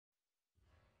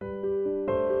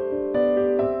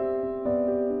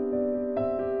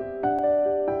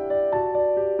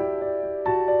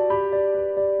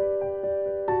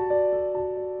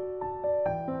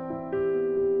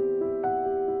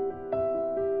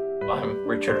I'm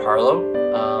Richard Harlow.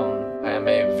 I am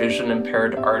a vision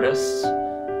impaired artist,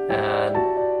 and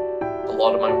a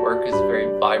lot of my work is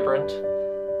very vibrant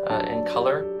in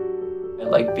color. I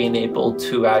like being able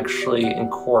to actually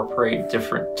incorporate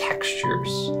different textures.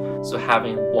 So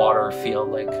having water feel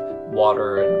like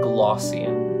water and glossy,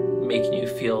 and making you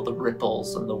feel the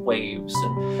ripples and the waves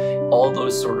and all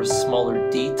those sort of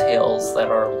smaller details that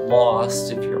are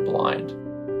lost if you're blind.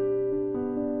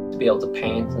 To be able to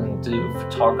paint and do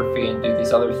photography and do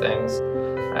these other things,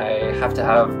 I have to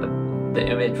have the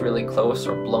image really close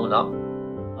or blown up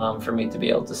for me to be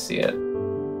able to see it.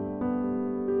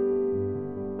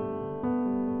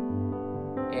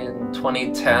 In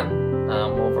 2010,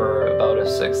 over about a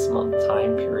 6-month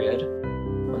time period,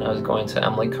 when I was going to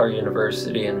Emily Carr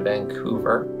University in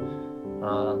Vancouver,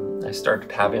 I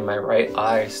started having my right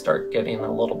eye start getting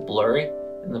a little blurry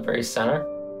in the very center.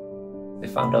 They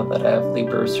found out that I have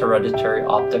Leber's hereditary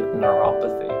optic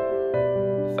neuropathy.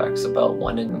 It affects about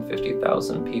 1 in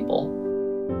 50,000 people.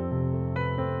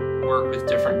 I work with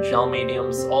different gel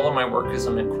mediums. All of my work is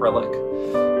in acrylic,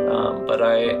 but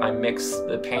I mix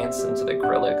the paints into the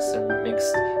acrylics and mix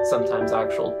sometimes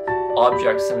actual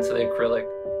objects into the acrylic.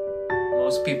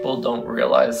 Most people don't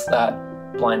realize that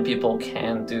blind people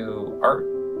can do art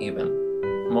even.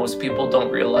 Most people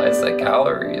don't realize that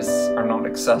galleries are not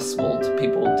accessible to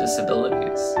people with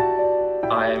disabilities.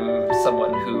 I'm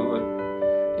someone who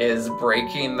is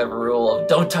breaking the rule of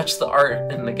don't touch the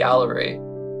art in the gallery.